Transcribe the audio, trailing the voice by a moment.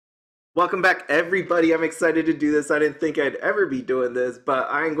Welcome back, everybody. I'm excited to do this. I didn't think I'd ever be doing this, but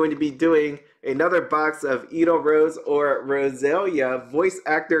I'm going to be doing another box of Edel Rose or Roselia Voice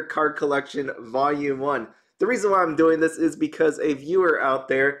Actor Card Collection Volume 1. The reason why I'm doing this is because a viewer out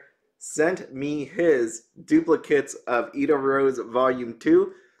there sent me his duplicates of Edel Rose Volume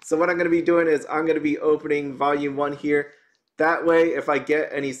 2. So what I'm going to be doing is I'm going to be opening Volume 1 here. That way, if I get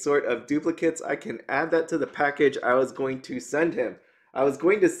any sort of duplicates, I can add that to the package I was going to send him. I was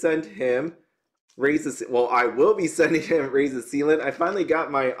going to send him I will be sending him Raise the Ceiling. I finally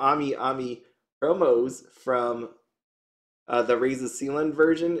got my Ami promos from the Raise the Ceiling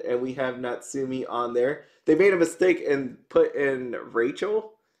version, and we have Natsumi on there. They made a mistake and put in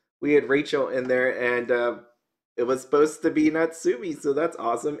Rachel. We had Rachel in there, and it was supposed to be Natsumi, so that's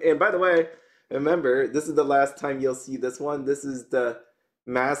awesome. And by the way, remember, this is the last time you'll see this one. This is the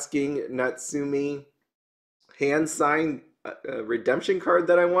masking Natsumi hand sign redemption card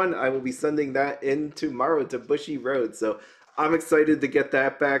that I won. I will be sending that in tomorrow to Bushiroad. So I'm excited to get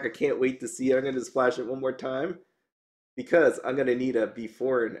that back. I can't wait to see it. I'm going to splash it one more time because I'm going to need a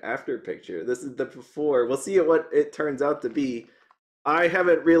before and after picture. This is the before. We'll see what it turns out to be. I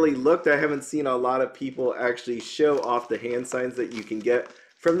haven't really looked. I haven't seen a lot of people actually show off the hand signs that you can get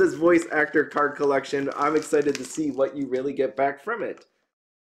from this voice actor card collection. I'm excited to see what you really get back from it.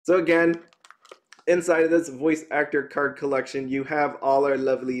 So again, inside of this voice actor card collection, you have all our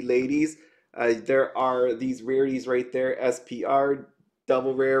lovely ladies. There are these rarities right there: SPR,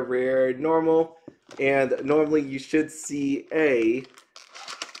 double rare, rare, normal, and normally you should see a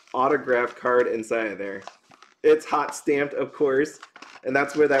autograph card inside of there. It's hot stamped, of course, and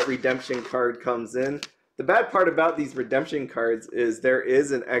that's where that redemption card comes in. The bad part about these redemption cards is there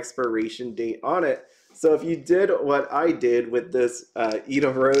is an expiration date on it. So if you did what I did with this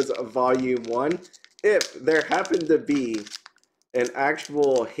Edel Rose Volume 1, if there happened to be an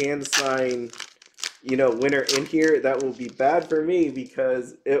actual hand sign, winner in here, that will be bad for me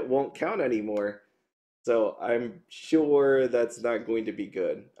because it won't count anymore. So I'm sure that's not going to be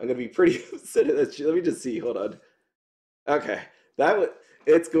good. I'm going to be pretty upset at that. Let me just see. Hold on. Okay.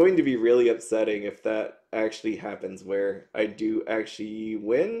 It's going to be really upsetting if that actually happens where I do actually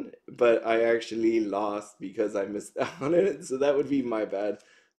win, but I actually lost because I missed out on it. So that would be my bad.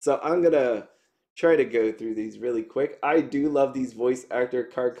 So I'm gonna try to go through these really quick. I do love these voice actor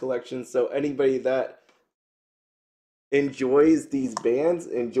card collections, so anybody that enjoys these bands,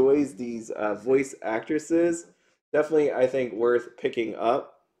 enjoys these voice actresses, definitely I think worth picking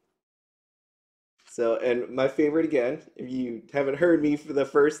up. So, and my favorite again, if you haven't heard me for the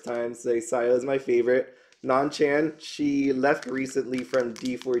first time, say Sayo is my favorite. Non-Chan, she left recently from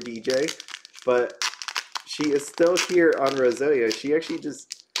D4DJ, but she is still here on Roselia. She actually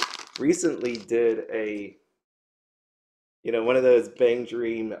just recently did one of those Bang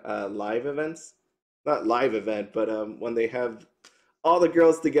Dream live events. Not live event, but when they have all the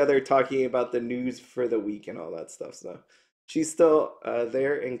girls together talking about the news for the week and all that stuff. So she's still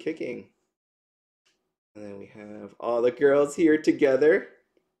there and kicking. And then we have all the girls here together.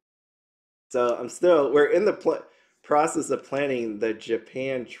 So we're in the process of planning the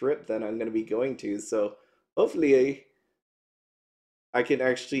Japan trip that I'm going to be going to. So hopefully I can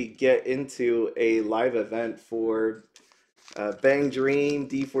actually get into a live event for Bang Dream,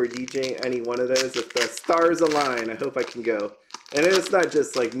 D4DJ, any one of those. If the stars align, I hope I can go. And it's not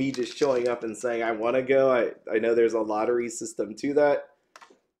just like me just showing up and saying I want to go. I know there's a lottery system to that.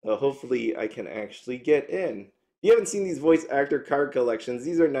 Hopefully I can actually get in. If you haven't seen these voice actor card collections,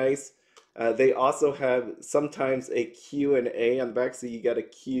 these are nice. They also have sometimes a Q&A on the back, so you got a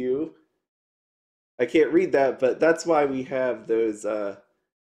Q. I can't read that, but that's why we have those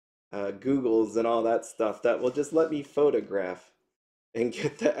Googles and all that stuff that will just let me photograph and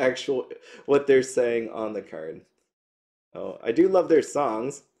get the actual what they're saying on the card. Oh, I do love their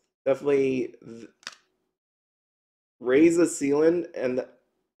songs. Definitely Raise the Ceiling and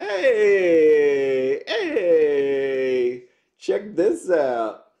hey, check this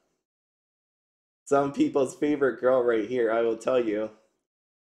out. Some people's favorite girl right here, I will tell you.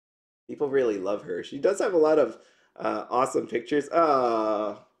 People really love her. She does have a lot of awesome pictures.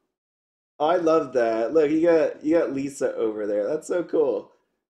 Oh, I love that. Look, you got Lisa over there. That's so cool.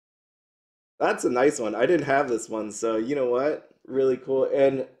 That's a nice one. I didn't have this one, so you know what? Really cool.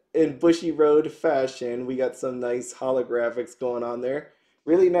 And in Bushiroad fashion, we got some nice holographics going on there.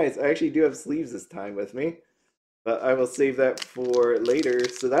 Really nice. I actually do have sleeves this time with me, but I will save that for later.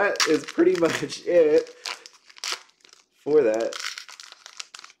 So that is pretty much it for that.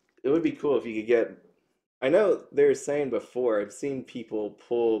 It would be cool if you could get. I know they're saying before, I've seen people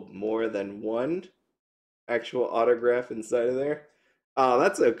pull more than one actual autograph inside of there. Oh,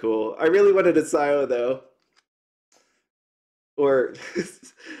 that's so cool. I really wanted a Sayo though. Or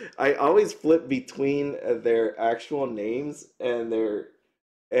I always flip between their actual names and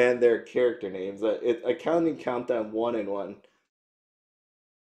their character names. I can only count them one and one.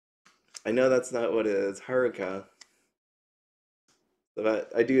 I know that's not what it is. Haruka.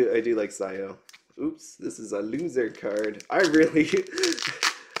 But I do like Sayo. Oops, this is a loser card. I really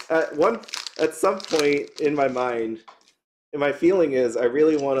at one at some point in my mind, and my feeling is I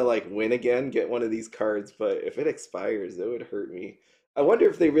really want to like win again, get one of these cards, but if it expires, it would hurt me. I wonder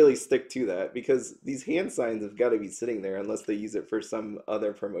if they really stick to that because these hand signs have got to be sitting there unless they use it for some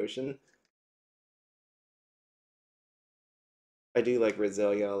other promotion. I do like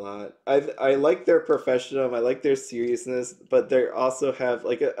Roselia a lot. I like their professionalism, I like their seriousness, but they also have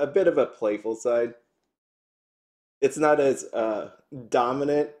like a bit of a playful side. It's not as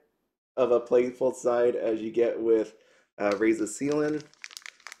dominant of a playful side as you get with Raise the Ceiling,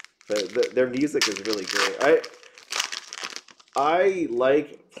 but their music is really great. I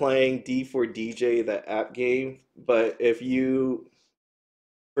like playing D4DJ, the app game, but if you,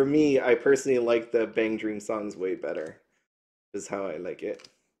 for me, I personally like the Bang Dream songs way better, is how I like it.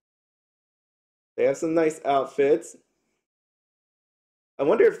 They have some nice outfits. I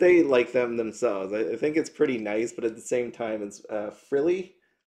wonder if they like them themselves. I think it's pretty nice, but at the same time, it's frilly.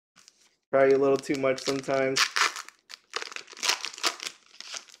 Probably a little too much sometimes.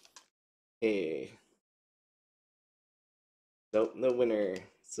 Hey. Nope, no winner.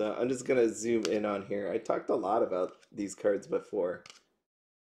 So I'm just gonna zoom in on here. I talked a lot about these cards before.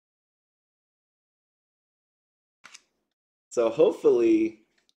 So hopefully,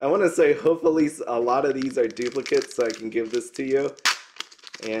 I want to say hopefully a lot of these are duplicates so I can give this to you.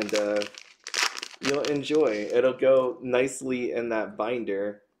 And you'll enjoy. It'll go nicely in that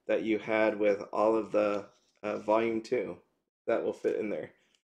binder that you had with all of the volume 2. That will fit in there.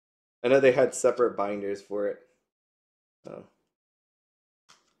 I know they had separate binders for it. Oh.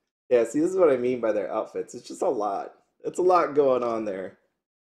 Yeah, see, this is what I mean by their outfits. It's just a lot. It's a lot going on there.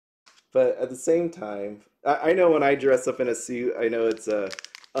 But at the same time, I know when I dress up in a suit, I know it's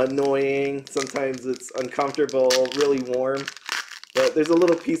annoying. Sometimes it's uncomfortable, really warm. But there's a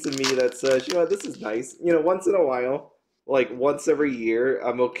little piece of me that says, you know what, this is nice. You know, once in a while, like once every year,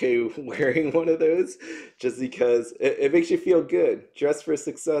 I'm okay wearing one of those just because it makes you feel good. Dress for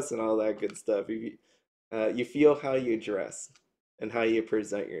success and all that good stuff. You feel how you dress and how you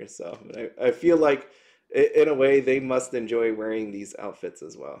present yourself. And I feel like, in a way, they must enjoy wearing these outfits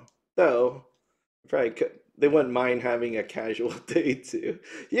as well. Though, probably could, they wouldn't mind having a casual day too.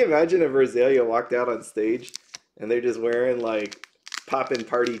 Can you imagine if Roselia walked out on stage and they're just wearing like poppin'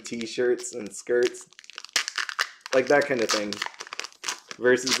 party t-shirts and skirts, like that kind of thing,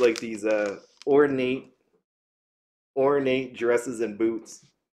 versus like these ornate dresses and boots.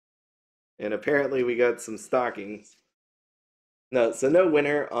 And apparently we got some stockings. No, so no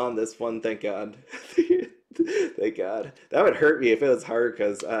winner on this one, thank God. Thank God. That would hurt me if it was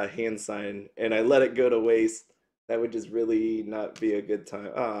Haruka's hand sign and I let it go to waste. That would just really not be a good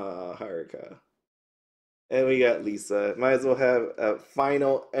time. Ah, Haruka. And we got Lisa. Might as well have a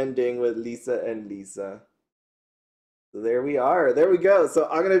final ending with Lisa and Lisa. So there we are. There we go. So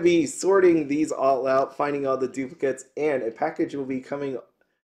I'm going to be sorting these all out, finding all the duplicates, and a package will be coming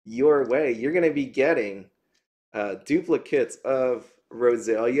your way. You're going to be getting duplicates of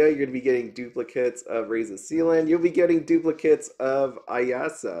Roselia. You're going to be getting duplicates of Raise the Ceiling. You'll be getting duplicates of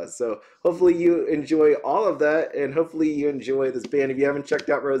Ayasa. So hopefully you enjoy all of that, and hopefully you enjoy this band. If you haven't checked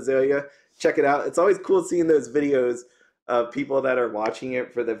out Roselia, check it out. It's always cool seeing those videos of people that are watching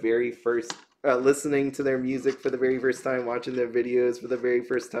it for the very first, listening to their music for the very first time, watching their videos for the very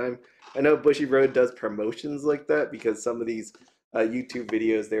first time. I know Bushiroad does promotions like that because some of these YouTube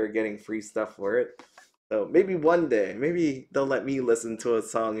videos, they were getting free stuff for it. So maybe one day, maybe they'll let me listen to a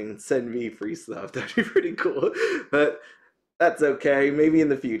song and send me free stuff. That'd be pretty cool. But that's okay. Maybe in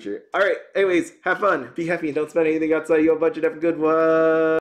the future. All right. Anyways, have fun. Be happy and don't spend anything outside your budget. Have a good one.